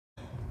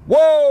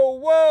Whoa,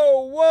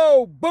 whoa,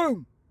 whoa,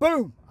 boom,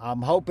 boom.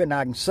 I'm hoping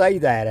I can say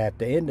that at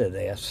the end of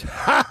this.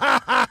 Ha,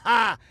 ha, ha,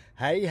 ha.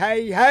 Hey,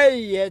 hey,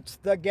 hey, it's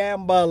the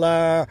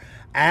Gambler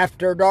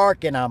After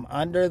Dark, and I'm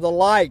under the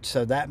light,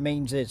 so that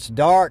means it's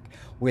dark,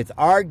 with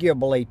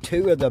arguably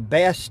two of the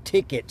best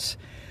tickets,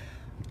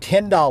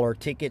 $10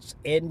 tickets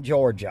in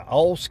Georgia.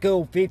 Old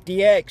School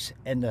 50X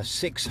and the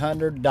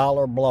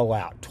 $600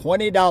 Blowout.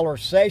 $20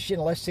 session.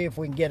 Let's see if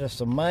we can get us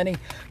some money.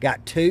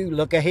 Got two.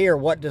 Look at here.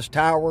 What does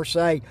Tower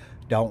say?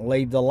 Don't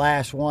leave the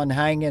last one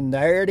hanging.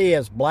 There it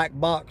is, Black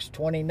Box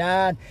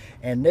 29.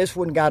 And this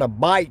one got a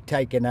bite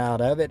taken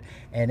out of it,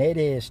 and it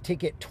is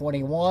ticket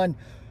 21.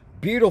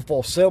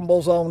 Beautiful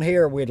symbols on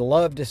here. We'd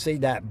love to see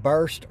that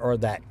burst or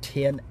that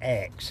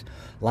 10X.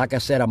 Like I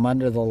said, I'm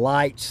under the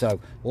light, so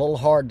a little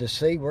hard to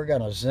see. We're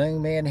going to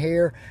zoom in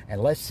here,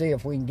 and let's see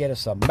if we can get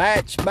us a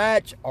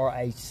match or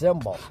a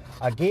symbol.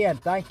 Again,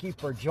 thank you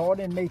for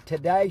joining me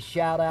today.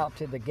 Shout out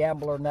to the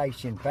Gambler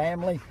Nation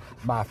family,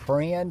 my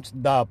friends,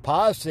 the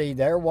posse,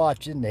 they're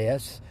watching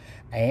this,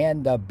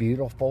 and the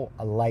beautiful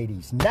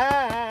ladies.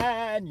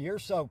 9, you're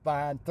so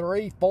fine.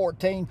 3,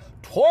 14,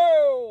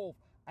 12.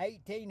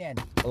 18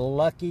 and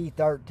lucky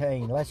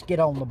 13. Let's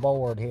get on the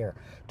board here.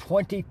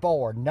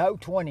 24, no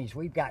 20s.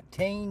 We've got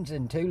teens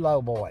and 2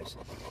 low boys.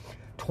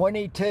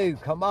 22,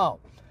 come on.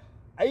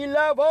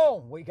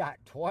 11, we got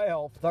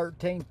 12,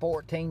 13,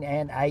 14,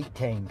 and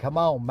 18. Come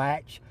on,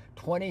 match.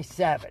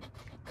 27,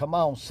 come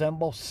on,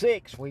 symbol.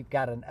 6, we've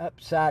got an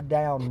upside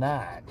down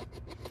 9.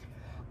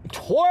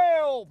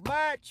 12,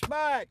 match.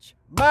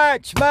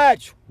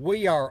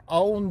 We are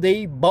on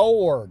the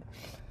board.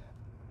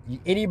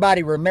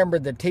 Anybody remember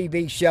the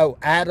TV show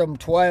Adam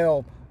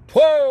 12?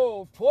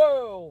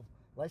 12.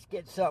 Let's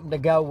get something to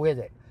go with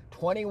it.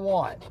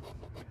 21.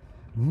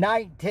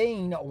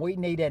 19, we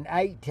need an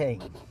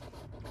 18.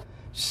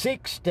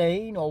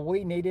 16,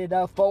 we needed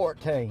a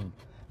 14.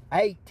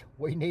 8,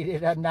 we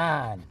needed a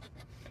 9.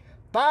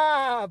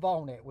 5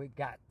 on it, we've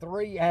got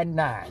 3 and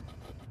 9.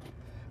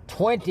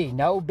 20,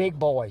 no big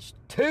boys.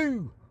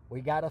 2,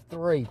 we got a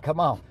 3. Come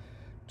on.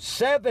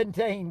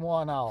 17,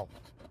 1 off.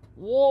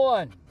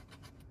 1.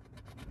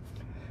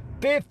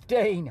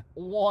 15,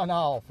 1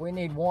 off. We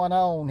need 1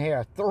 on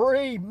here.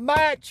 3,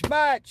 match.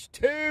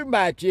 2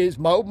 matches.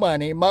 More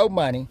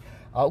money.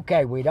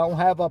 Okay, we don't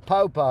have a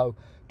popo.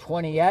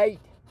 28,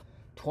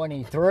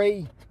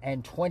 23,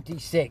 and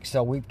 26.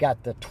 So we've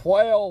got the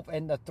 12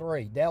 and the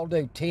 3. They'll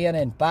do 10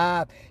 and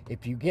 5.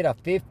 If you get a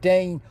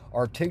 15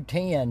 or 2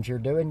 10s, you're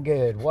doing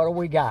good. What do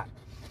we got?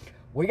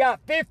 We got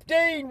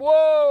 15.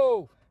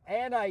 Whoa!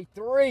 And a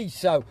 3.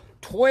 So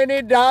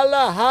 $20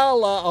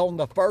 holla on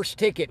the first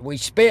ticket. We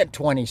spent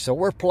 20, so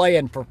we're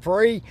playing for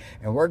free,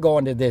 and we're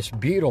going to this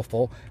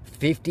beautiful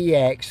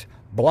 50X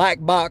black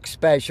box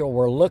special.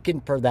 We're looking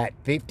for that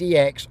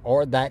 50X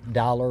or that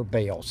dollar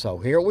bill. So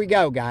here we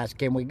go, guys.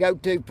 Can we go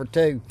 2 for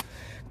 2?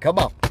 Come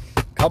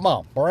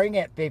on. Bring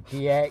it,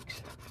 50X.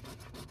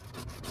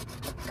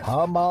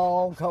 Come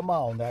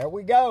on. There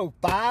we go.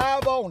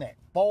 5 on it.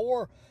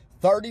 4,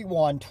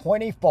 31,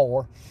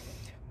 24,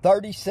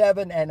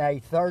 37, and a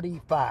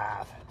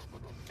 35.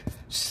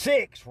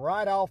 6,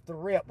 right off the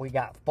rip, we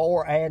got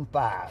 4 and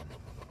 5.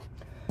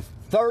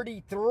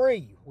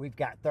 33, we've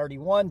got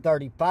 31,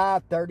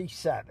 35,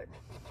 37.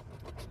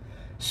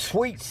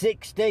 Sweet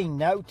 16,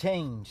 no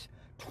teens.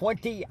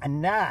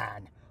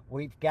 29,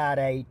 we've got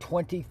a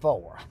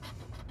 24.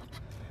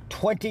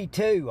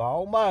 22,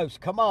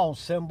 almost. Come on,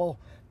 symbol.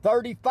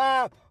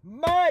 35,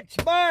 match.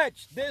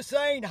 This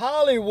ain't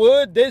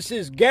Hollywood. This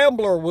is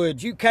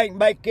Gamblerwood. You can't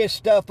make this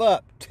stuff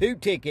up. 2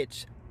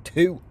 tickets.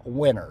 2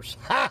 winners.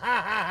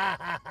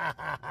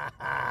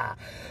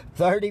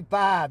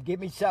 35, give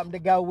me something to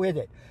go with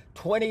it.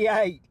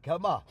 28,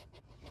 come on.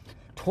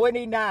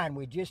 29,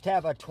 we just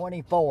have a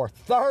 24.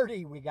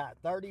 30, we got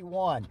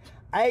 31.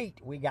 8,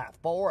 we got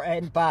 4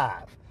 and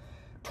 5.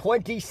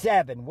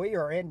 27, we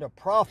are into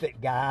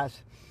profit,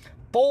 guys.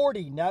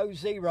 40, no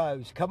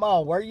zeros. Come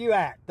on, where you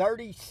at?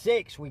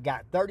 36, we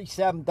got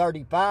 37,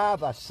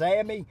 35, a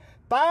Sammy.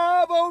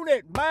 5 on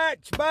it,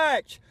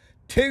 match.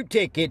 2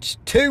 tickets,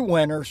 2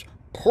 winners,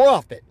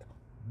 profit.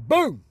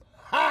 Boom.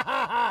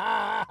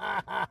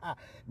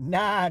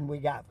 9, we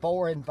got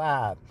 4 and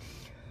 5.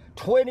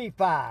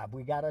 25,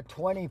 we got a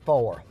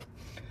 24.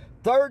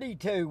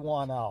 32,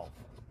 1 off.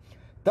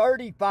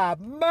 35,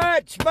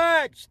 match.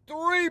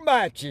 3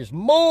 matches,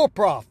 more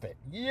profit.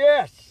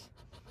 Yes.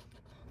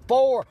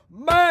 4,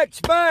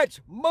 match,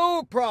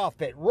 more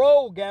profit.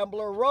 Roll,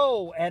 gambler,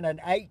 roll. And an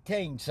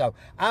 18. So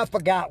I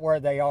forgot where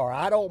they are.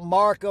 I don't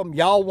mark them.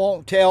 Y'all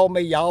won't tell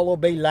me. Y'all will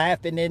be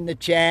laughing in the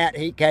chat.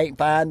 He can't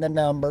find the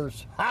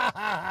numbers.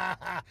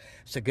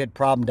 It's a good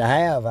problem to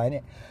have, ain't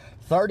it?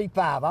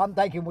 35. I'm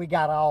thinking we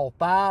got all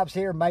 5s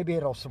here. Maybe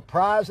it'll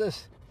surprise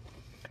us.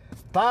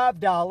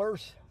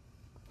 $5.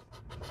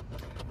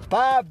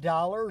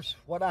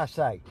 What'd I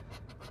say?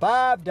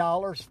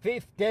 $5.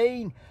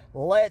 15.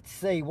 Let's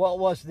see, what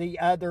was the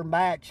other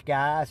match,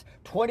 guys?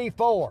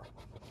 24.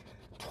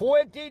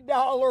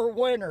 $20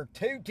 winner,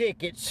 2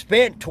 tickets,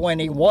 spent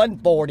 $20,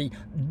 $140,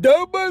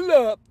 double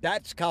up.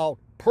 That's called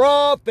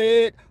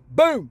profit.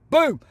 Boom,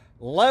 boom.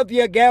 Love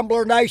you,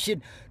 Gambler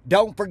Nation.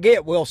 Don't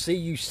forget, we'll see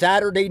you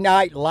Saturday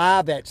night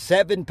live at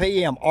 7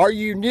 p.m. Are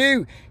you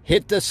new?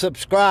 Hit the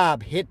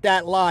subscribe, hit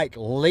that like,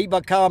 leave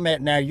a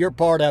comment. Now you're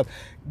part of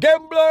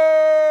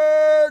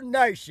Gambler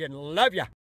Nation. Love ya.